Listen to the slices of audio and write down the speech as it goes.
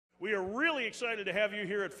We are really excited to have you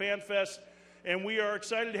here at FanFest, and we are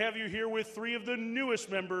excited to have you here with three of the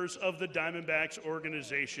newest members of the Diamondbacks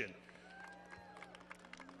organization.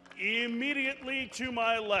 Immediately to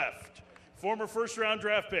my left, former first-round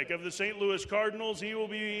draft pick of the St. Louis Cardinals. He will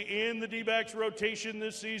be in the D-backs rotation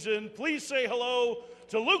this season. Please say hello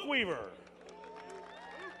to Luke Weaver.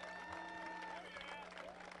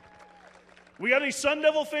 We got any Sun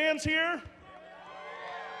Devil fans here?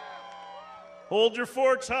 Hold your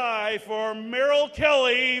forks high for Merrill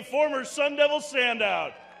Kelly, former Sun Devil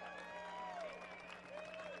standout.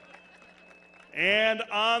 And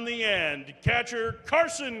on the end, catcher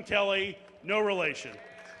Carson Kelly, no relation.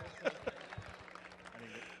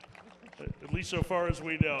 At least so far as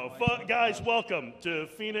we know. Guys, welcome to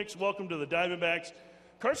Phoenix. Welcome to the Diamondbacks.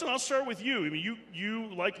 Carson, I'll start with you. I mean,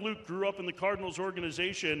 you, like Luke, grew up in the Cardinals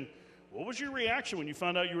organization. What was your reaction when you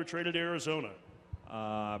found out you were traded to Arizona?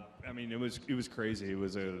 I mean, it was crazy. It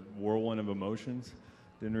was a whirlwind of emotions.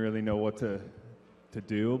 Didn't really know what to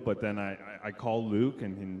do, but then I called Luke,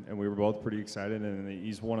 and we were both pretty excited. And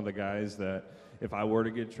he's one of the guys that if I were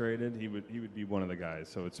to get traded, he would be one of the guys.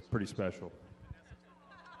 So it's pretty special.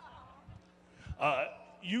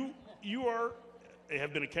 You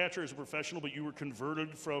have been a catcher as a professional, but you were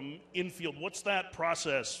converted from infield. What's that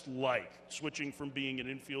process like, switching from being an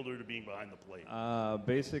infielder to being behind the plate?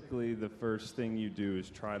 Basically, the first thing you do is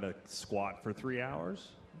try to squat for 3 hours,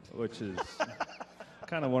 which is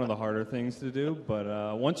kind of one of the harder things to do.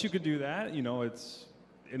 But once you could do that, you know, it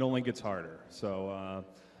only gets harder. So,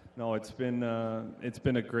 no, it's been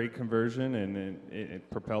a great conversion, and it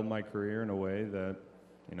propelled my career in a way that,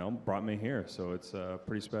 you know, brought me here. So it's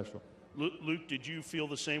pretty special. Luke, did you feel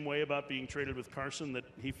the same way about being traded with Carson that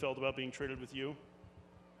he felt about being traded with you?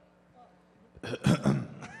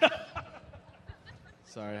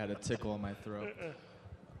 Sorry, I had a tickle in my throat.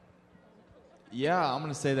 Yeah, I'm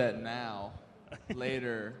going to say that now.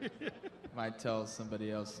 Later, might tell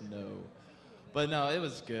somebody else no. But no, it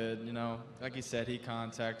was good. You know, like he said, he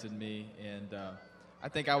contacted me, and I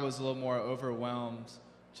think I was a little more overwhelmed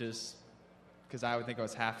just because I would think I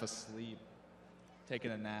was half asleep,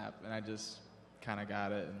 taking a nap, and I just kind of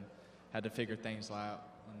got it and had to figure things out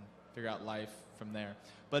and figure out life from there.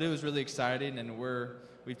 But it was really exciting, and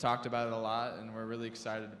we've talked about it a lot, and we're really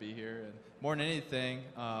excited to be here. And more than anything,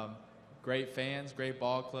 great fans, great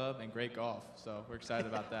ball club, and great golf. So we're excited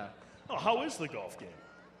about that. Oh, how is the golf game?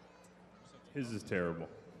 His is terrible.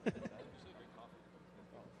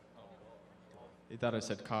 He thought I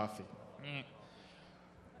said coffee.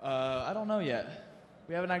 I don't know yet.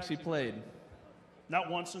 We haven't actually played. Not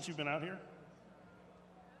once since you've been out here?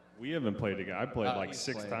 We haven't played together. I played like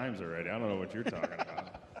 6 times already. I don't know what you're talking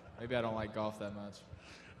about. Maybe I don't like golf that much.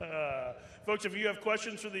 Folks, if you have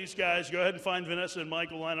questions for these guys, go ahead and find Vanessa and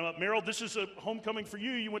Michael, line them up. Merrill, this is a homecoming for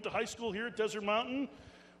you. You went to high school here at Desert Mountain.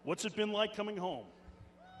 What's it been like coming home?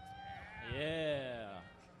 Yeah.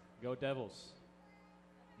 Go Devils.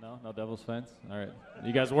 No Devils fans? All right.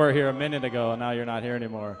 You guys were here a minute ago, and now you're not here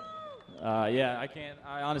anymore. I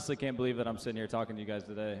honestly can't believe that I'm sitting here talking to you guys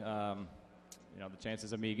today. You know, the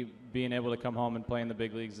chances of me being able to come home and play in the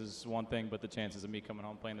big leagues is one thing, but the chances of me coming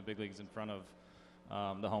home playing the big leagues in front of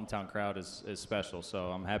the hometown crowd is special.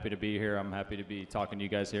 So I'm happy to be here. I'm happy to be talking to you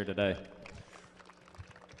guys here today.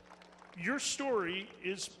 Your story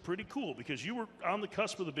is pretty cool because you were on the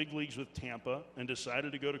cusp of the big leagues with Tampa and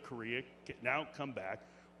decided to go to Korea, now come back.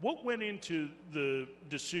 What went into the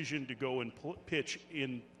decision to go and pitch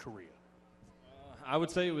in Korea? I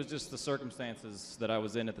would say it was just the circumstances that I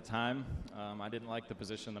was in at the time. I didn't like the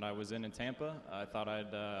position that I was in Tampa. I thought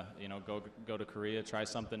I'd go to Korea, try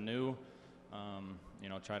something new,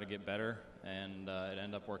 try to get better, and it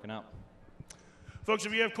ended up working out. Folks,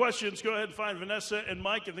 if you have questions, go ahead and find Vanessa and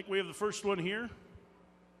Mike. I think we have the first one here.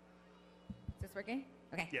 Is this working?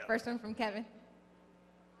 Okay. Yeah. First one from Kevin.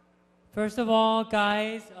 First of all,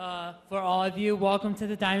 guys, for all of you, welcome to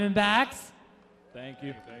the Diamondbacks. Thank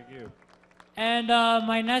you. Thank you. And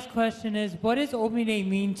my next question is, what does opening day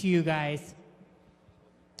mean to you guys?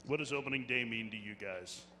 What does opening day mean to you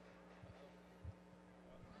guys?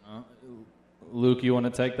 Luke, you want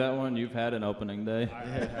to take that one? You've had an opening day. I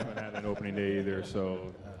haven't had an opening day either,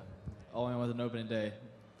 so. Only with an opening day.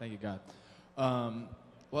 Thank you, God.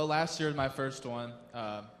 Well, last year was my first one,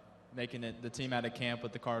 making it the team out of camp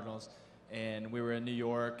with the Cardinals, and we were in New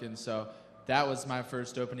York, and so that was my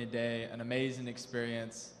first opening day, an amazing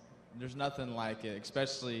experience. There's nothing like it,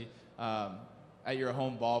 especially at your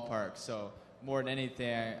home ballpark. So more than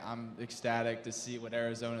anything, I'm ecstatic to see what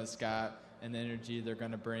Arizona's got and the energy they're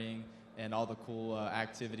going to bring and all the cool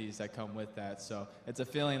activities that come with that. So it's a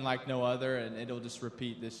feeling like no other, and it'll just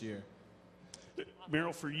repeat this year.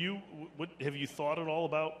 Merrill, for you, what have you thought at all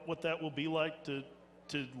about what that will be like to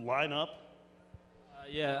line up?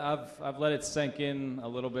 Yeah, I've let it sink in a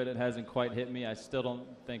little bit. It hasn't quite hit me. I still don't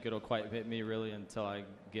think it'll quite hit me really until I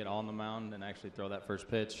get on the mound and actually throw that first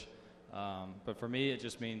pitch. But for me, it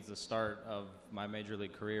just means the start of my major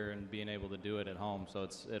league career and being able to do it at home. So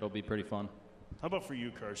it'll be pretty fun. How about for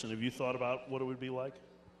you, Carson? Have you thought about what it would be like?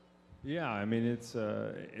 Yeah, I mean, it's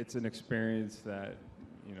an experience that,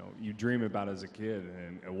 you know, you dream about as a kid,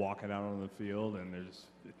 and walking out on the field, and there's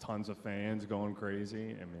tons of fans going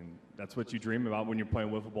crazy. I mean, that's what you dream about when you're playing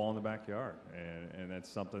wiffle ball in the backyard, and that's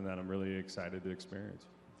something that I'm really excited to experience.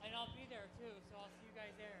 And I'll be there too, so I'll see you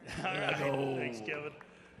guys there. All right. Thanks, Kevin.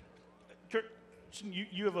 Kurt,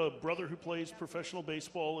 you have a brother who plays professional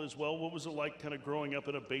baseball as well. What was it like kind of growing up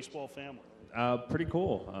in a baseball family? Pretty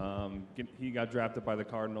cool. He got drafted by the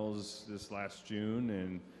Cardinals this last June,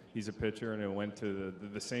 and he's a pitcher, and it went to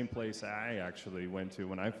the same place I actually went to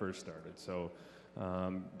when I first started. So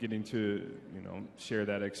getting to, you know, share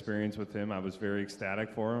that experience with him, I was very ecstatic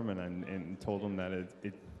for him, and told him that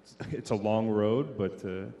it's a long road, but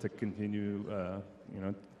to continue,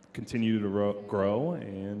 continue to grow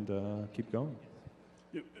and keep going.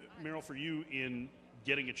 Merrill, for you, in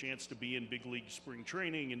getting a chance to be in big league spring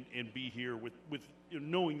training and be here with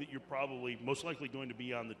knowing that you're probably most likely going to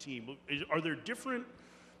be on the team, are there different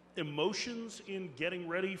emotions in getting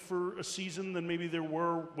ready for a season than maybe there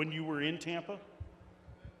were when you were in Tampa?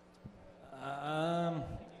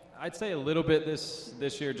 I'd say a little bit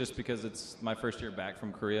this year, just because it's my first year back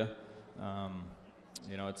from Korea.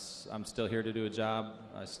 I'm still here to do a job.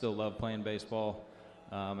 I still love playing baseball,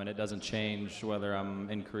 and it doesn't change whether I'm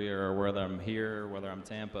in Korea or whether I'm here or whether I'm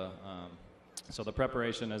Tampa. So the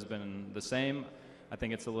preparation has been the same. I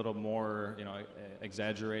think it's a little more,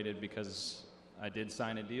 exaggerated because I did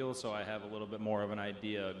sign a deal, so I have a little bit more of an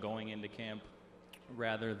idea going into camp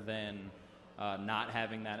rather than not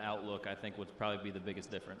having that outlook. I think would probably be the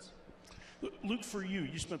biggest difference. Luke, for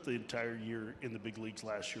you spent the entire year in the big leagues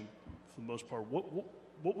last year for the most part.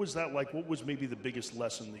 What was that like? What was maybe the biggest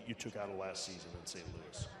lesson that you took out of last season in St.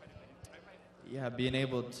 Louis? Yeah, being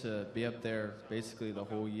able to be up there basically the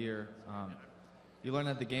whole year. You learn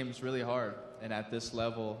that the game is really hard, and at this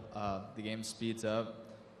level, the game speeds up,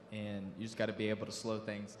 and you just got to be able to slow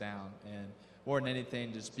things down. And more than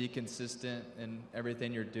anything, just be consistent in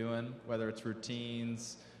everything you're doing, whether it's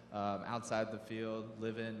routines, outside the field,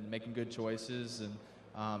 living, making good choices,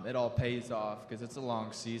 and it all pays off because it's a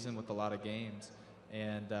long season with a lot of games.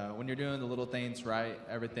 And when you're doing the little things right,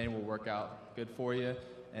 everything will work out good for you.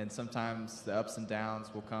 And sometimes the ups and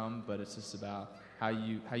downs will come, but it's just about how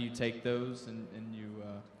you take those and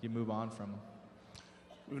you move on from them.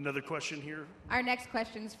 We have another question here. Our next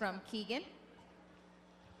question's from Keegan.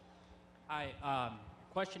 Hi,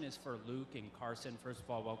 question is for Luke and Carson. First of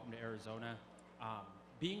all, welcome to Arizona.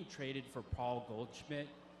 Being traded for Paul Goldschmidt,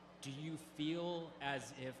 do you feel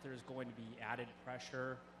as if there's going to be added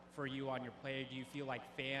pressure for you on your play? Do you feel like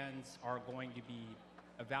fans are going to be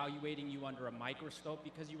evaluating you under a microscope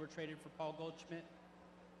because you were traded for Paul Goldschmidt?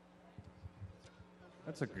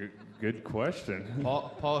 That's a good question.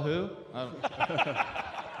 Paul who? I'm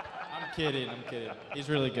kidding. He's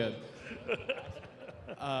really good.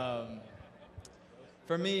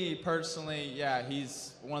 For me personally, yeah,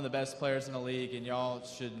 he's one of the best players in the league, and y'all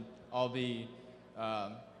should all be,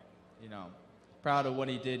 proud of what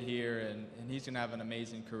he did here, and he's going to have an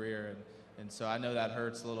amazing career. And so I know that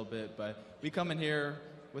hurts a little bit, but we come in here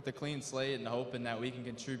with a clean slate and hoping that we can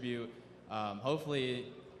contribute, hopefully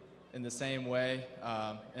in the same way,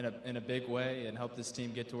 in a big way, and help this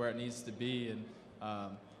team get to where it needs to be. And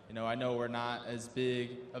I know we're not as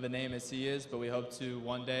big of a name as he is, but we hope to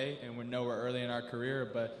one day, and we know we're early in our career,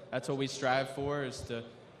 but that's what we strive for, is to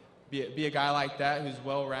be a guy like that who's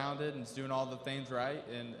well-rounded and is doing all the things right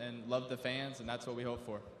and love the fans, and that's what we hope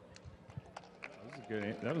for.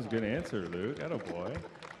 That was a good answer, Luke. Attaboy.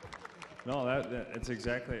 No, that's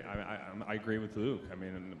exactly. I agree with Luke. I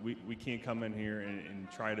mean, we can't come in here and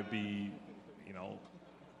try to be,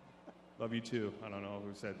 love you too. I don't know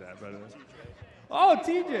who said that, but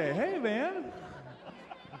TJ, hey man.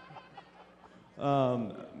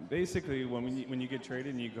 Basically, when you get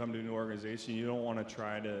traded and you come to a new organization, you don't want to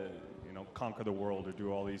try to conquer the world or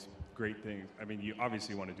do all these great things. I mean, you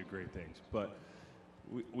obviously want to do great things, but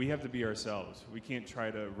we have to be ourselves. We can't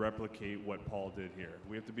try to replicate what Paul did here.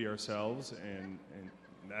 We have to be ourselves,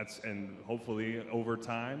 and hopefully over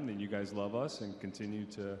time, then you guys love us and continue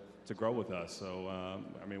to grow with us. So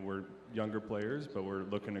we're younger players, but we're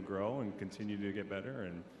looking to grow and continue to get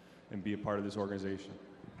better and be a part of this organization.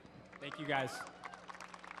 Thank you, guys.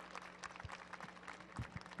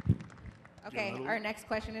 Okay, our next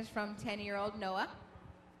question is from 10-year-old Noah.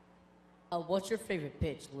 What's your favorite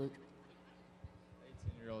pitch, Luke?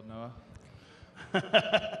 18-year-old Noah.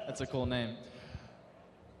 That's a cool name.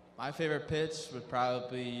 My favorite pitch would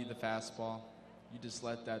probably be the fastball. You just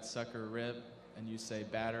let that sucker rip, and you say,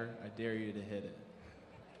 batter, I dare you to hit it.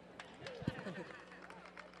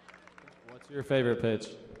 What's your favorite pitch?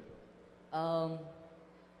 I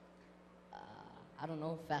don't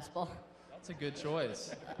know, fastball. That's a good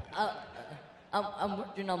choice. I'm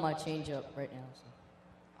working on my changeup right now. So.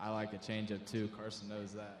 I like a changeup too. Carson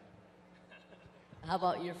knows that. How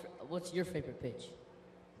about what's your favorite pitch?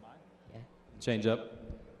 Mine? Yeah. Change up.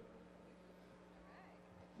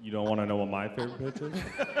 You don't want to know what my favorite pitch is?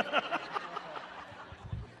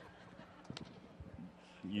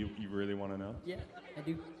 You really want to know? Yeah, I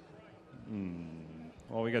do.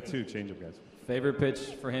 Well, we got two change-up guys. Favorite pitch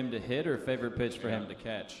for him to hit or favorite pitch for him to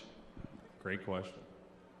catch? Great question.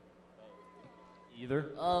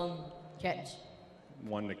 Either? Catch.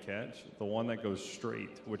 One to catch, the one that goes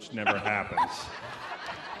straight, which never happens.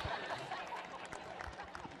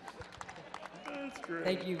 That's great.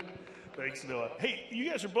 Thank you. Thanks, Noah. Hey, you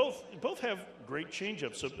guys are both have great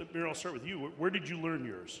changeups. So, Merrill, I'll start with you. Where did you learn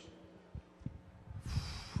yours?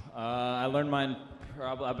 I learned mine.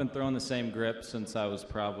 I've been throwing the same grip since I was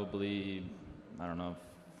probably,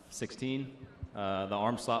 16. The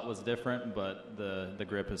arm slot was different, but the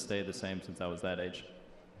grip has stayed the same since I was that age.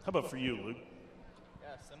 How about for you, Luke?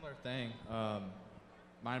 Yeah, similar thing.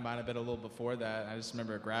 Mine might have been a little before that. I just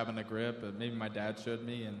remember grabbing the grip, but maybe my dad showed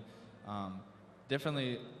me, and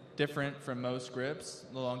different from most grips,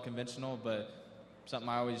 a little unconventional, but something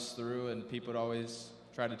I always threw, and people would always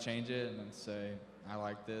try to change it and then say, I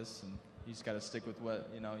like this, and you just got to stick with what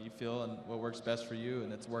you feel and what works best for you,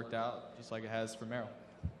 and it's worked out just like it has for Merrill.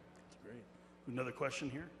 That's great. Another question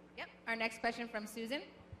here? Yep. Our next question from Susan.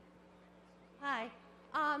 Hi.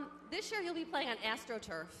 This year you'll be playing on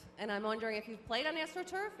AstroTurf, and I'm wondering if you've played on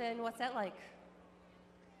AstroTurf, and what's that like?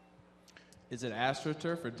 Is it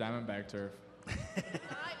AstroTurf or Diamondback turf?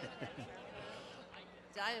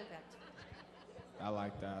 Diamondback. I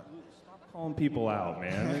like that. Stop calling people out,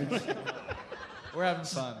 man. We're having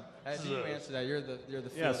fun. Hey, you answer that. You're the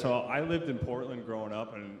fielder. Yeah, so I lived in Portland growing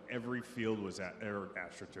up, and every field was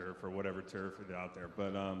AstroTurf or whatever turf is out there.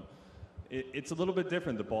 But it's a little bit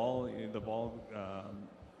different. The ball it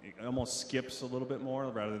almost skips a little bit more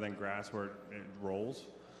rather than grass where it rolls.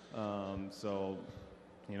 So,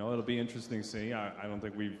 it'll be interesting to see. I don't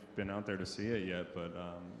think we've been out there to see it yet, but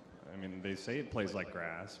they say it plays like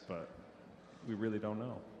grass, but we really don't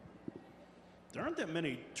know. There aren't that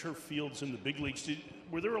many turf fields in the big leagues.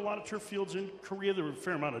 Were there a lot of turf fields in Korea? There were a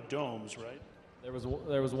fair amount of domes, right? There was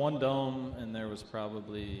one dome, and there was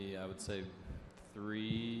probably, I would say,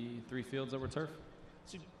 three fields that were turf.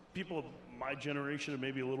 See, people of my generation and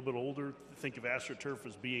maybe a little bit older think of AstroTurf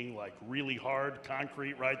as being like really hard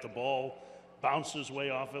concrete, right? The ball bounces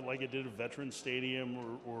way off it like it did at Veterans Stadium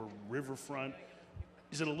or Riverfront.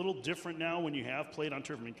 Is it a little different now when you have played on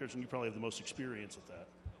turf? Carson, you probably have the most experience with that.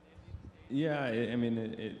 Yeah,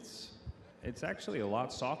 it's actually a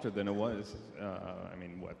lot softer than it was.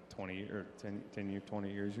 20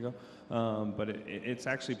 years ago. But it's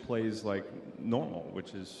actually plays like normal,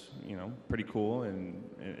 which is pretty cool, and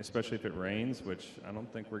especially if it rains, which I don't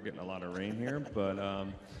think we're getting a lot of rain here. But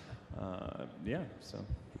yeah, so.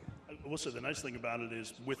 I will say the nice thing about it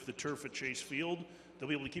is with the turf at Chase Field, they'll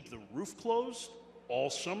be able to keep the roof closed all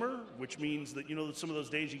summer, which means that that some of those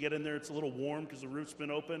days you get in there, it's a little warm because the roof's been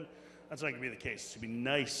open. That's not going to be the case. It's going to be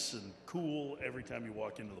nice and cool every time you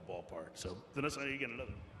walk into the ballpark. So, Vanessa, you get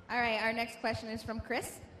another. All right, our next question is from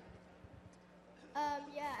Chris.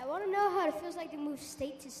 Yeah, I want to know how it feels like to move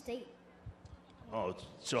state to state. Oh,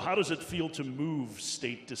 so how does it feel to move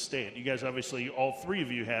state to state? You guys obviously, all three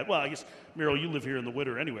of you had, well, I guess, Merrill, you live here in the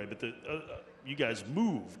winter anyway, but you guys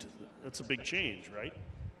moved. That's a big change, right?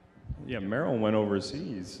 Yeah, Merrill went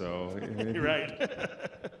overseas, so. You're right.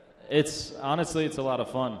 It's honestly a lot of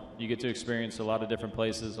fun. You get to experience a lot of different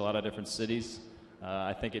places, a lot of different cities.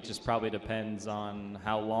 I think it just probably depends on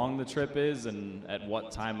how long the trip is and at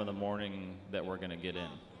what time of the morning that we're going to get in.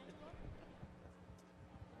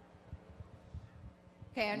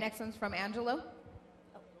 Okay, our next one's from Angelo.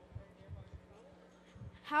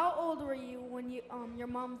 How old were you when your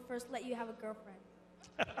mom first let you have a girlfriend?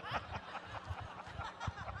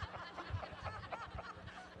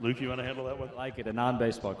 Luke, you want to handle that one? I like it. A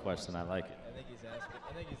non-baseball question. I like it. I think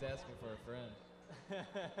he's asking for a friend.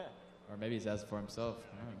 Or maybe he's asking for himself.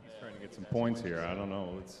 He's trying to get some points here. I don't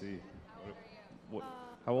know. Let's see.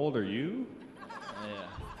 How old are you? Yeah,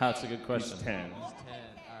 that's a good question. He's 10. He's 10.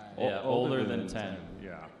 All right. Yeah, older than 10.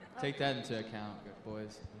 Yeah. Take that into account,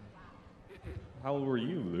 boys. How old were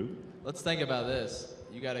you, Luke? Let's think about this.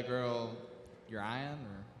 You got a girl you're eyeing,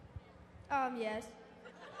 or? Yes.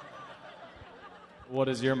 What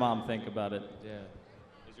does your mom think about it? Yeah.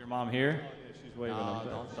 Is your mom here? She's waving.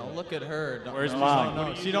 Don't look at her. Where's mom?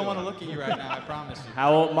 No, she don't want to look at you right now. I promise you.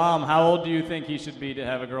 How old, Mom? How old do you think he should be to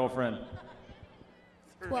have a girlfriend?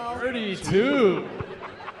 12. 32.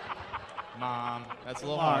 Mom, that's a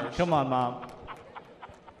little harsh. Come on, Mom.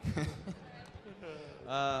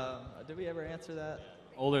 Did we ever answer that?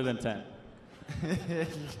 Older than 10.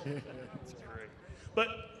 That's great. But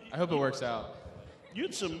I hope it works out. you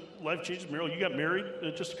had some life changes, Merrill. You got married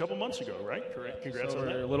just a couple months ago, right? Correct. Congrats on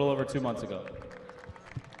A that. little over 2 months ago.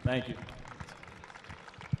 Thank you.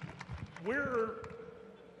 Where,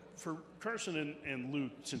 for Carson and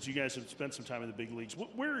Luke, since you guys have spent some time in the big leagues,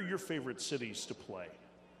 where are your favorite cities to play?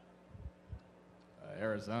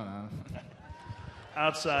 Arizona.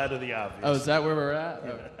 Outside of the obvious. Oh, is that where we're at?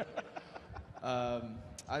 Okay.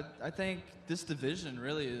 I think this division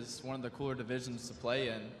really is one of the cooler divisions to play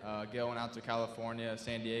in. Going out to California,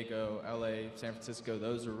 San Diego, LA, San Francisco,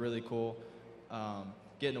 those are really cool.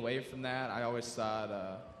 Getting away from that, I always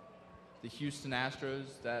thought the Houston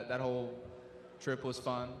Astros, that whole trip was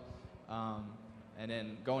fun. And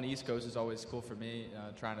then going to East Coast is always cool for me,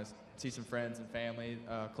 trying to see some friends and family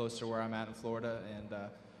close to where I'm at in Florida. And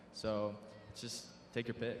so just take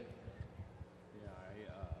your pick.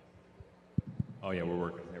 Oh yeah, we're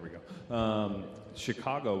working. There we go.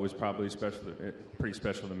 Chicago was probably pretty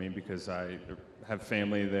special to me because I have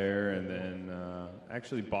family there, and then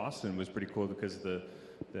actually Boston was pretty cool because of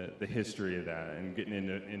the history of that and getting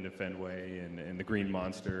into Fenway and the Green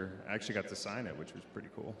Monster. I actually got to sign it, which was pretty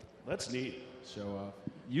cool. That's neat. Show off.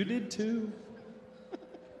 You did too. I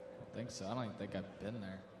don't think so. I don't even think I've been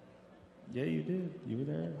there. Yeah, you did. You were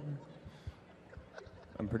there.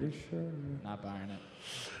 I'm pretty sure. Not buying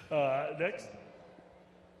it. Next.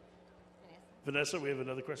 Vanessa, we have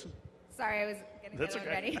another question. Sorry, I was getting That's that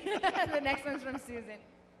one okay. ready. The next one's from Susan.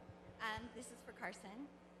 This is for Carson.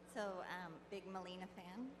 So, big Molina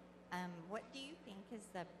fan. What do you think is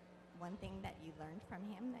the one thing that you learned from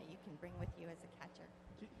him that you can bring with you as a catcher?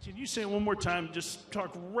 Can you say it one more time? Just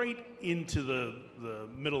talk right into the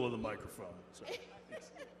middle of the microphone. So.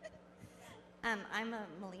 I'm a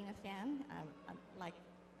Molina fan. I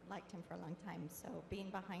liked him for a long time. So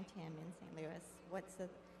being behind him in St. Louis, what's the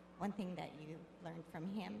one thing that you learned from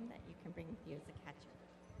him that you can bring with you as a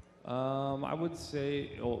catcher? I would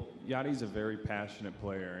say Yadi's a very passionate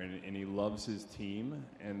player, and he loves his team.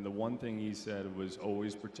 And the one thing he said was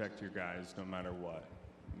always protect your guys no matter what.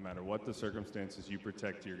 No matter what the circumstances, you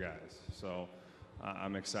protect your guys. So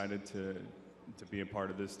I'm excited to be a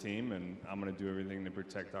part of this team, and I'm going to do everything to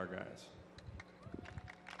protect our guys.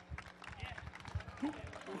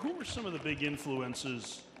 Who were some of the big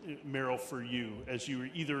influences, Merrill, for you as you were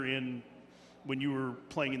either when you were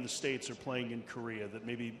playing in the States or playing in Korea, that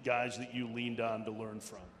maybe guys that you leaned on to learn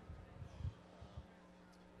from?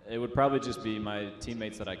 It would probably just be my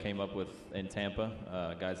teammates that I came up with in Tampa,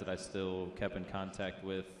 guys that I still kept in contact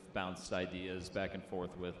with, bounced ideas back and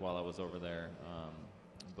forth with while I was over there.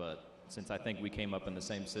 But since I think we came up in the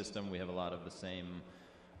same system, we have a lot of the same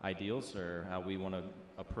ideals or how we want to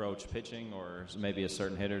approach pitching or maybe a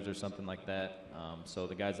certain hitters or something like that. So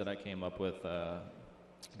the guys that I came up with, a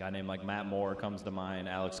guy named like Matt Moore comes to mind,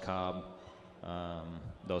 Alex Cobb,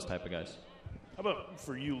 those type of guys. How about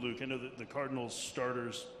for you, Luke? I know that the Cardinals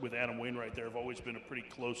starters with Adam Wainwright there have always been a pretty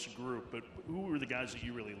close group, but who were the guys that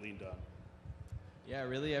you really leaned on? Yeah,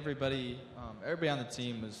 really everybody on the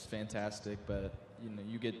team was fantastic, but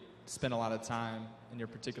you get to spend a lot of time in your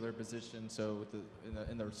particular position. So with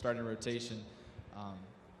in the starting rotation,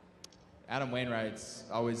 Adam Wainwright's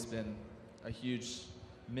always been a huge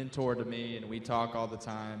mentor to me, and we talk all the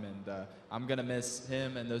time. And I'm gonna miss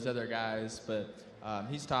him and those other guys, but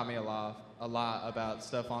he's taught me a lot about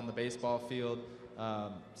stuff on the baseball field,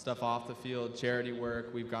 stuff off the field, charity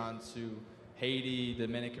work. We've gone to Haiti,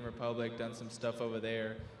 Dominican Republic, done some stuff over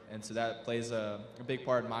there, and so that plays a big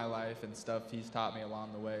part in my life and stuff he's taught me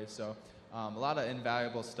along the way. So a lot of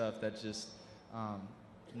invaluable stuff that just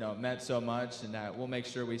meant so much, and that we'll make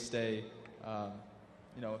sure we stay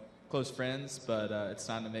close friends, but it's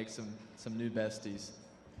time to make some new besties.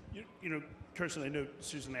 Carson, I know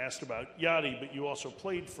Susan asked about Yadi, but you also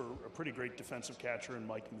played for a pretty great defensive catcher in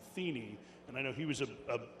Mike Matheny, and I know he was a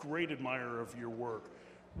great admirer of your work.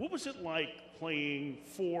 What was it like playing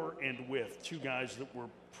for and with two guys that were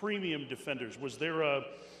premium defenders? Was there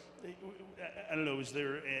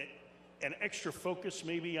an extra focus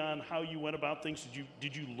maybe on how you went about things?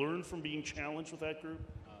 Did you learn from being challenged with that group?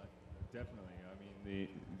 Definitely. I mean,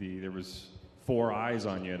 there was 4 eyes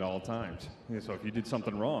on you at all times. So if you did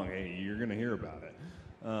something wrong, hey, you're going to hear about it.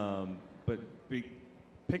 But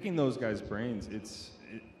picking those guys' brains,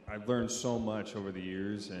 I've learned so much over the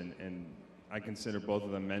years, and I consider both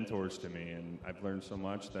of them mentors to me, and I've learned so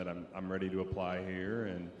much that I'm ready to apply here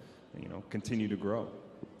and continue to grow.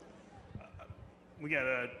 We got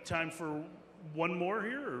time for one more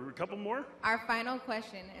here, or a couple more? Our final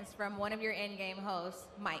question is from one of your in-game hosts,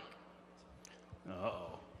 Mike.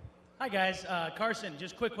 Uh-oh. Hi, guys. Carson,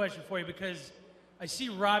 just a quick question for you, because I see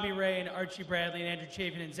Robbie Ray and Archie Bradley and Andrew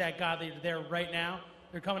Chapin and Zach Godley there right now.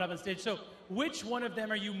 They're coming up on stage. So which one of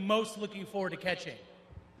them are you most looking forward to catching?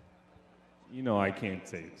 I can't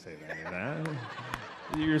say that.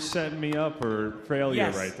 You're setting me up for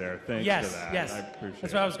failure right there. Thanks for that. Yes, I appreciate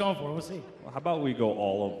that's what I was going for. We'll see. Well, how about we go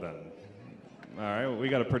all of them? All right, we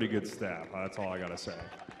got a pretty good staff. That's all I got to say.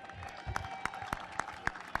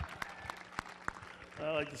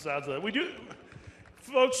 I like the sounds of that. We do,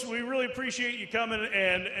 folks, we really appreciate you coming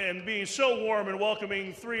and being so warm and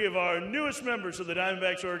welcoming 3 of our newest members of the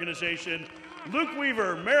Diamondbacks organization, Luke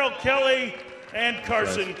Weaver, Merrill Kelly, and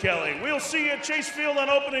Carson Kelly. We'll see you at Chase Field on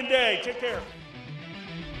opening day. Take care.